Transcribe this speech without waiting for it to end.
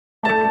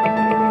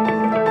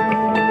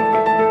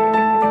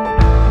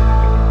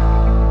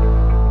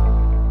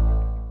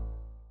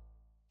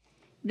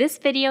This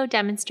video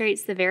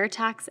demonstrates the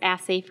Veratox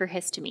assay for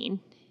histamine.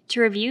 To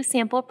review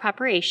sample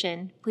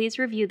preparation, please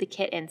review the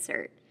kit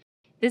insert.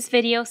 This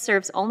video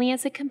serves only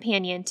as a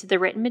companion to the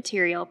written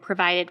material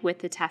provided with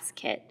the test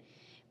kit.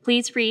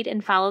 Please read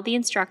and follow the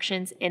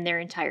instructions in their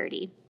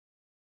entirety.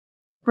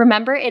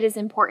 Remember, it is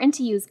important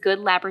to use good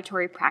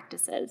laboratory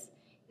practices.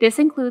 This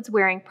includes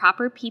wearing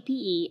proper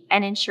PPE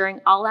and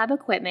ensuring all lab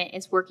equipment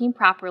is working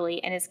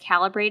properly and is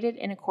calibrated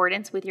in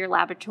accordance with your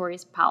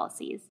laboratory's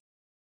policies.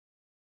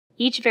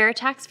 Each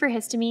Veratox for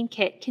histamine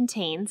kit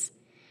contains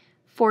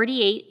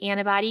 48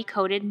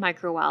 antibody-coated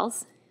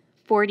microwells,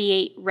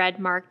 48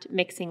 red-marked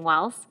mixing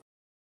wells,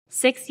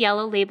 6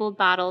 yellow labeled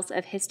bottles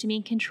of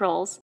histamine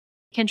controls.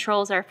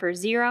 Controls are for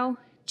 0,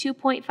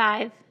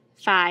 2.5,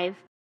 5,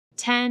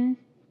 10,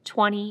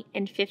 20,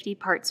 and 50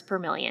 parts per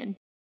million.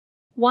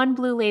 1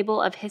 blue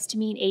label of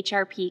histamine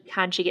HRP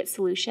conjugate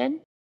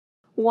solution,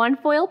 1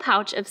 foil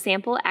pouch of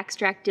sample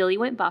extract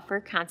diluent buffer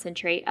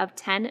concentrate of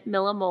 10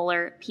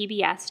 millimolar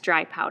PBS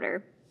dry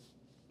powder,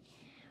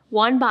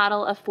 1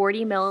 bottle of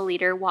 40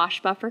 milliliter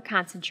wash buffer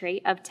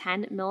concentrate of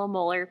 10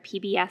 millimolar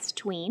PBS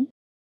tween,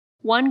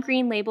 1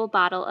 green label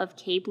bottle of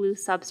K-Blue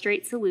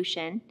substrate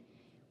solution,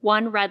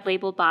 1 red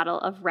label bottle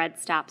of Red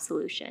Stop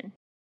solution.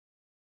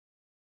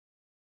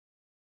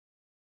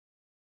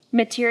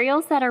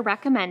 Materials that are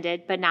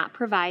recommended but not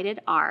provided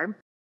are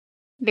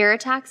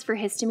Veratox for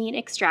histamine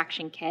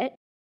extraction kit,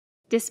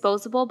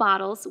 disposable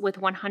bottles with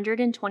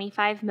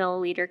 125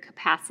 milliliter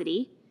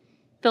capacity,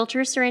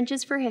 filter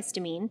syringes for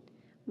histamine,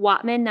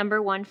 Wattman No.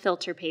 1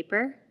 filter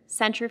paper,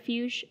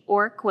 centrifuge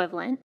or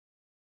equivalent,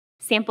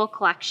 sample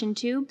collection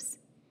tubes,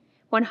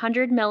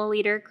 100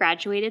 milliliter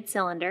graduated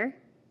cylinder,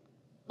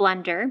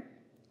 blender,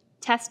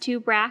 test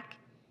tube rack,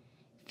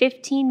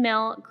 15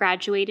 ml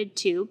graduated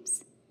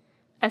tubes,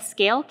 a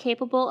scale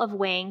capable of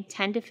weighing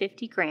 10 to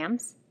 50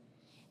 grams,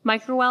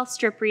 microwell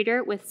strip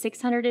reader with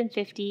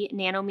 650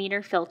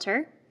 nanometer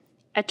filter,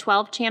 a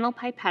 12-channel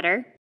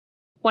pipetter,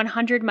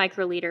 100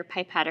 microliter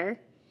pipetter,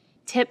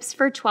 tips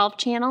for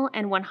 12-channel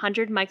and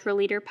 100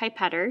 microliter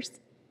pipetters,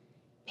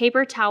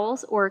 paper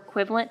towels or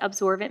equivalent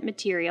absorbent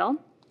material,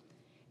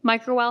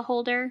 microwell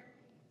holder,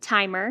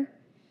 timer,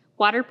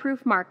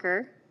 waterproof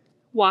marker,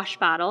 wash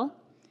bottle,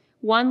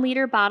 1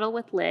 liter bottle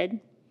with lid,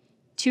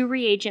 2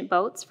 reagent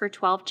boats for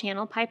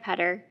 12-channel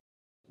pipetter,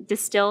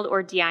 distilled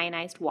or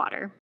deionized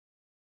water.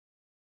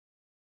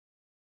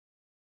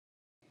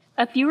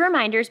 A few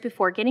reminders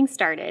before getting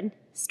started.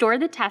 Store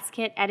the test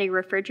kit at a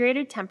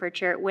refrigerated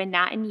temperature when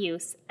not in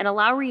use and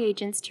allow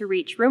reagents to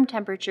reach room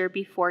temperature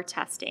before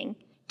testing.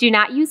 Do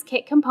not use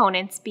kit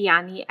components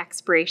beyond the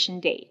expiration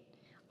date.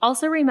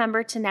 Also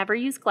remember to never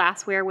use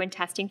glassware when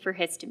testing for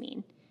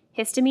histamine.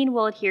 Histamine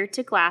will adhere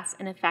to glass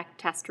and affect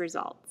test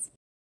results.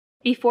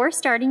 Before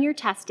starting your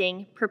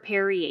testing,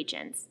 prepare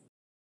reagents.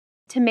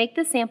 To make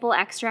the sample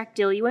extract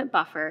diluent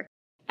buffer,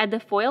 add the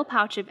foil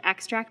pouch of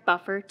extract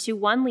buffer to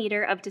 1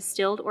 liter of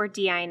distilled or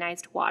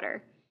deionized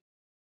water.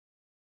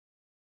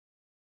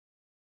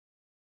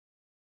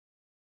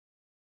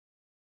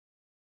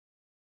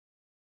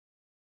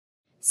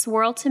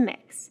 Swirl to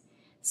mix.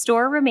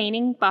 Store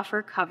remaining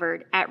buffer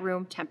covered at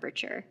room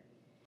temperature.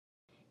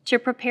 To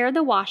prepare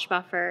the wash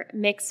buffer,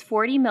 mix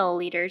 40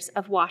 milliliters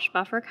of wash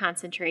buffer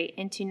concentrate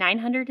into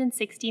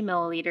 960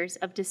 milliliters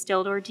of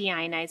distilled or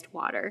deionized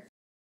water.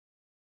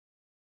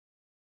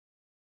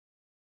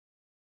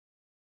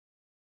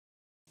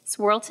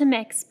 Swirl to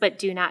mix, but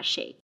do not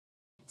shake.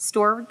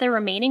 Store the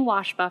remaining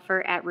wash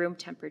buffer at room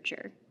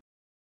temperature.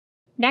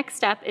 Next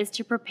step is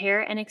to prepare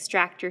and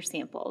extract your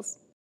samples.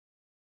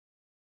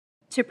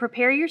 To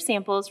prepare your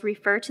samples,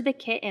 refer to the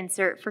kit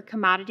insert for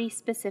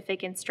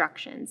commodity-specific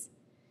instructions.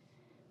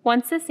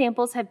 Once the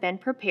samples have been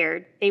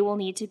prepared, they will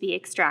need to be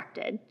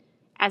extracted.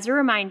 As a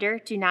reminder,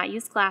 do not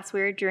use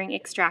glassware during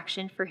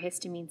extraction for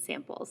histamine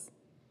samples.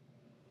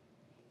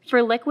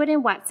 For liquid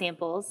and wet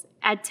samples,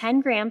 add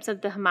 10 grams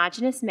of the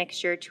homogeneous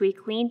mixture to a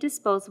clean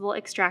disposable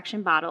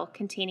extraction bottle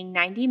containing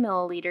 90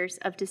 milliliters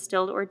of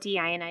distilled or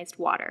deionized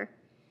water.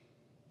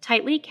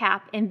 Tightly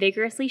cap and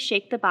vigorously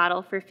shake the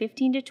bottle for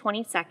 15 to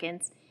 20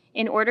 seconds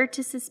in order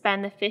to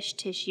suspend the fish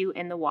tissue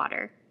in the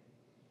water.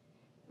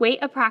 Wait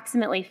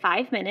approximately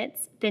 5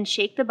 minutes, then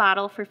shake the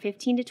bottle for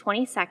 15 to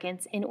 20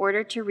 seconds in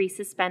order to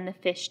resuspend the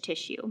fish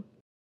tissue.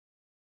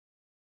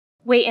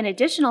 Wait an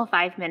additional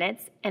 5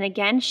 minutes and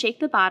again shake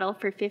the bottle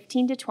for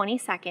 15 to 20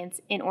 seconds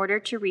in order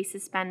to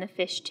resuspend the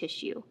fish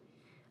tissue.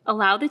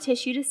 Allow the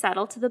tissue to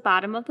settle to the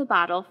bottom of the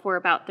bottle for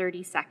about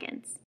 30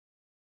 seconds.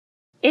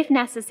 If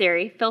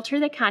necessary, filter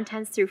the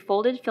contents through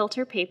folded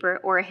filter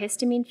paper or a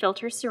histamine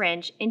filter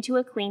syringe into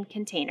a clean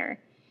container.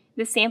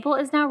 The sample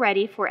is now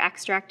ready for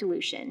extract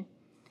dilution.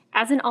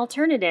 As an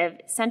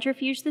alternative,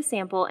 centrifuge the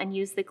sample and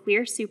use the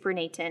clear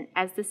supernatant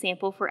as the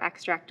sample for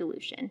extract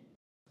dilution.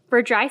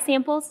 For dry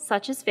samples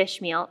such as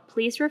fish meal,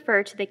 please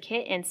refer to the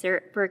kit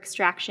insert for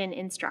extraction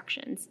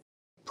instructions.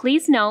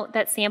 Please note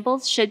that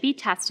samples should be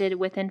tested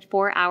within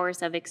 4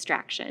 hours of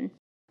extraction.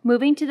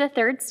 Moving to the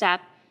third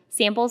step,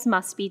 samples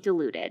must be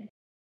diluted.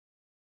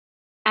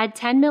 Add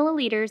 10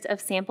 milliliters of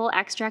sample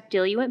extract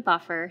diluent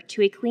buffer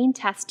to a clean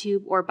test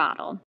tube or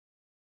bottle.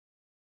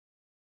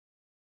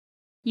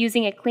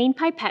 Using a clean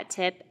pipette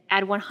tip,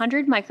 add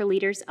 100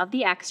 microliters of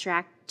the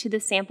extract to the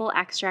sample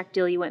extract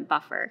diluent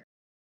buffer.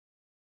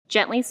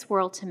 Gently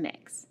swirl to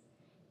mix.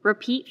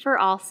 Repeat for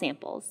all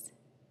samples.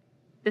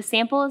 The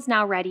sample is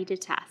now ready to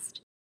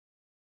test.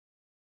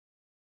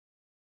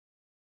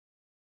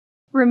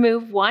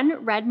 Remove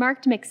one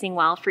red-marked mixing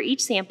well for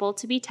each sample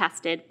to be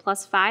tested,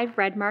 plus 5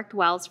 red-marked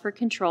wells for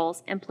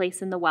controls, and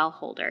place in the well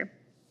holder.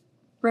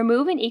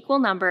 Remove an equal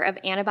number of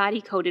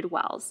antibody-coated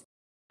wells.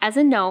 As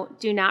a note,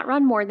 do not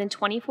run more than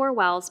 24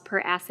 wells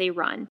per assay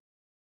run.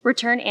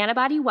 Return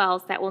antibody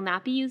wells that will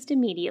not be used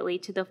immediately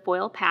to the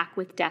foil pack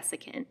with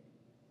desiccant.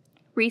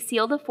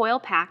 Reseal the foil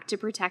pack to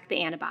protect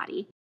the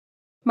antibody.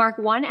 Mark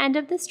one end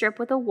of the strip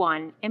with a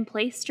 1 and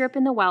place strip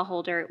in the well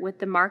holder with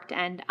the marked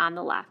end on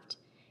the left.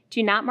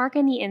 Do not mark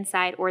on the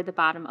inside or the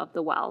bottom of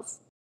the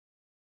wells.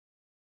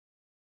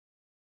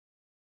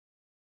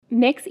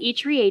 Mix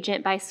each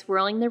reagent by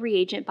swirling the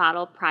reagent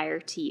bottle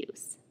prior to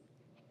use.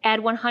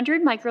 Add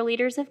 100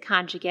 microliters of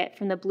conjugate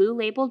from the blue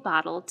labeled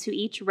bottle to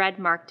each red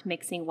marked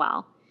mixing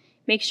well.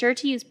 Make sure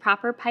to use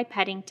proper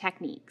pipetting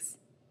techniques.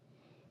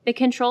 The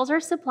controls are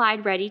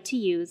supplied ready to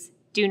use.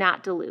 Do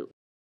not dilute.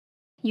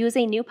 Use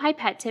a new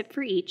pipette tip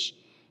for each.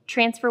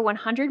 Transfer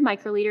 100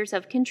 microliters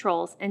of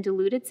controls and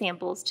diluted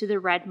samples to the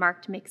red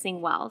marked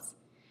mixing wells.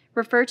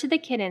 Refer to the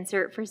kit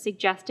insert for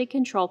suggested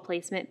control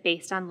placement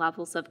based on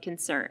levels of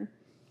concern.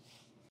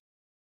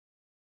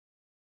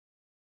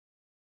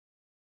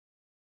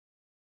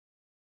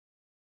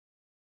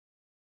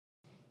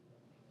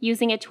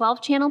 Using a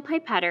 12-channel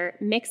pipetter,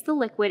 mix the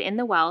liquid in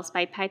the wells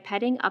by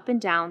pipetting up and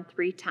down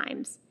 3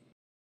 times.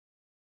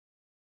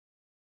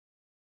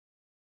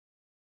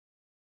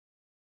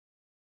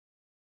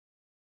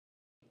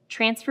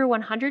 Transfer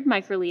 100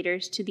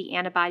 microliters to the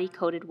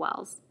antibody-coated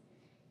wells.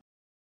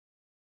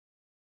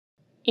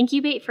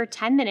 Incubate for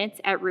 10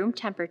 minutes at room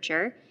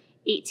temperature,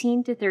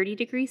 18 to 30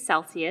 degrees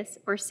Celsius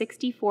or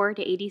 64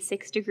 to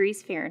 86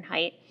 degrees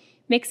Fahrenheit,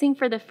 mixing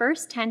for the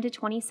first 10 to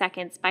 20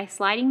 seconds by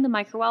sliding the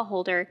microwell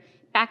holder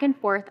back and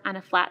forth on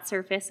a flat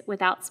surface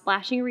without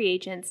splashing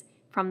reagents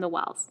from the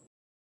wells.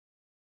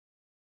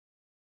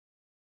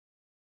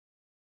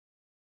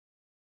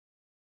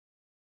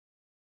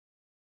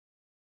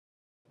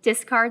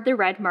 Discard the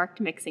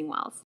red-marked mixing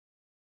wells.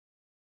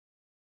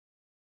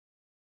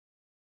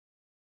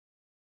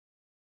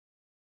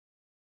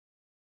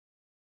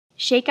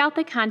 Shake out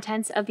the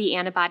contents of the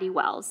antibody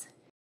wells.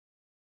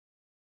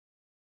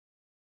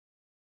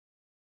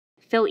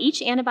 Fill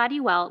each antibody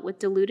well with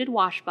diluted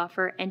wash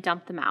buffer and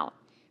dump them out.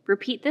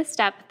 Repeat this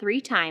step 3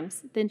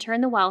 times, then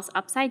turn the wells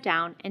upside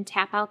down and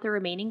tap out the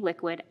remaining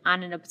liquid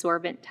on an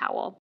absorbent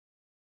towel.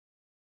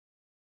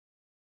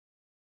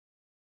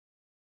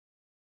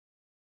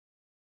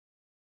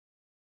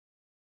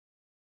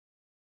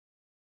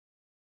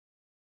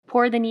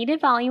 Pour the needed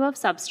volume of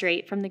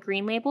substrate from the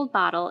green labeled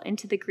bottle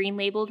into the green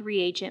labeled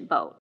reagent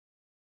boat.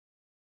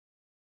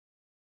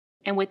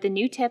 And with the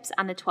new tips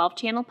on the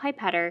 12-channel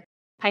pipetter,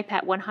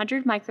 pipette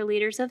 100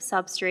 microliters of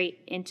substrate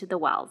into the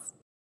wells.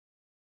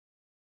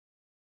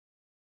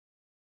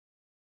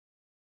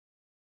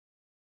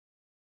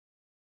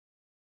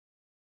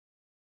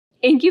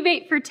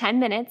 Incubate for 10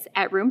 minutes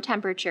at room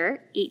temperature,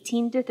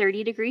 18 to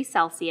 30 degrees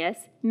Celsius,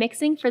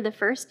 mixing for the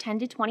first 10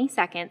 to 20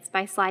 seconds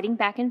by sliding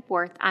back and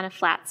forth on a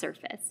flat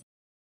surface.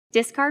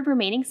 Discard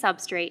remaining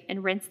substrate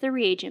and rinse the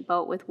reagent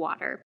boat with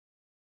water.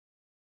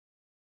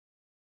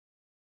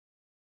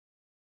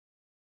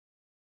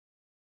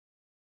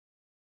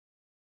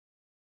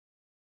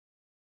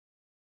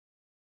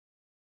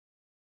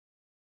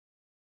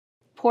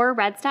 Pour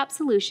red stop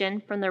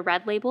solution from the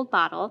red labeled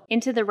bottle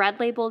into the red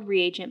labeled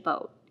reagent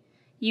boat.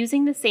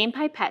 Using the same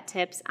pipette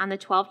tips on the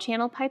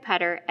 12-channel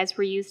pipetter as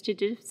were used to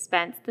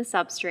dispense the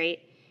substrate,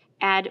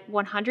 add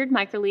 100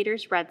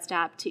 microliters red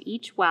stop to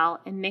each well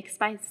and mix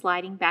by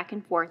sliding back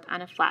and forth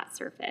on a flat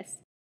surface.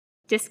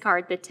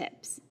 Discard the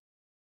tips.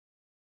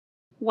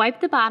 Wipe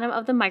the bottom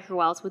of the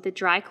microwells with a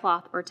dry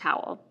cloth or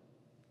towel.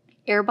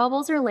 Air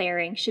bubbles or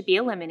layering should be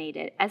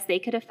eliminated as they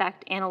could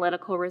affect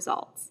analytical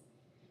results.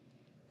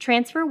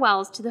 Transfer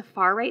wells to the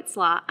far right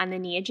slot on the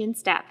Neogen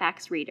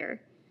StatFax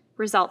reader.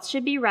 Results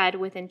should be read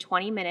within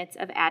 20 minutes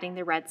of adding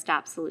the red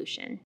stop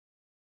solution.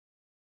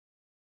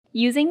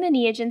 Using the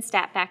Neogen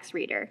StatFax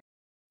reader.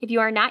 If you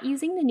are not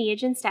using the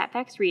Neogen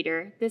StatFax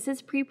reader, this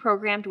is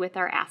pre-programmed with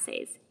our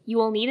assays. You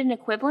will need an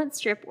equivalent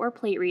strip or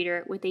plate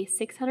reader with a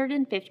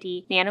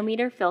 650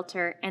 nanometer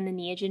filter and the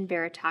Neogen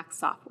Veratox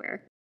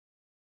software.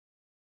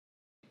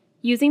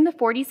 Using the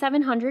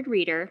 4700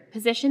 reader,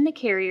 position the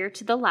carrier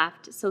to the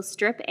left so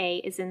strip A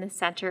is in the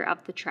center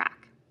of the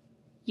track.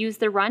 Use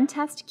the Run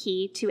Test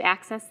key to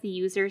access the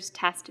user's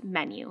test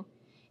menu.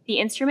 The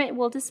instrument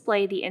will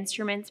display the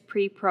instrument's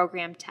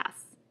pre-programmed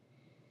tests.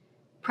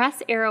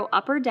 Press arrow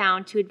up or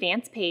down to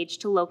advance page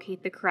to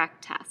locate the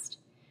correct test,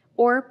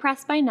 or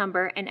press by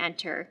number and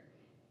enter.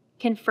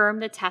 Confirm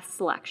the test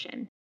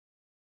selection.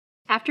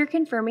 After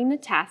confirming the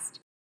test,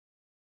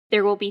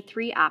 There will be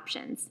 3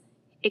 options: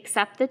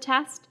 accept the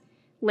test,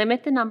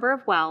 limit the number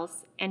of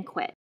wells, and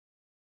quit.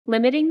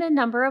 Limiting the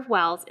number of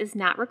wells is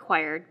not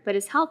required, but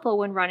is helpful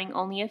when running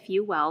only a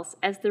few wells,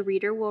 as the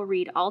reader will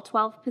read all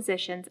 12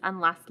 positions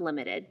unless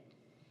limited.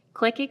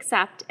 Click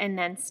Accept and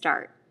then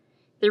Start.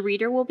 The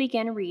reader will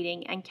begin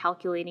reading and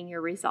calculating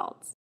your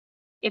results.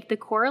 If the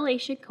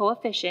correlation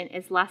coefficient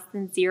is less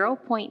than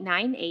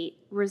 0.98,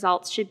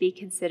 results should be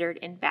considered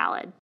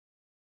invalid.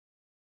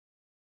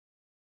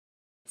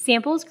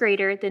 Samples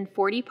greater than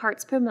 40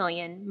 parts per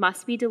million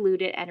must be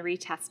diluted and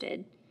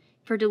retested.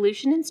 For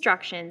dilution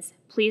instructions,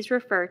 please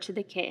refer to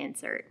the kit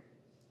insert.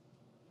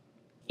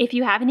 If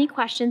you have any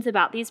questions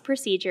about these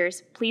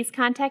procedures, please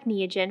contact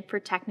Neogen for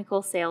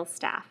technical sales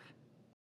staff.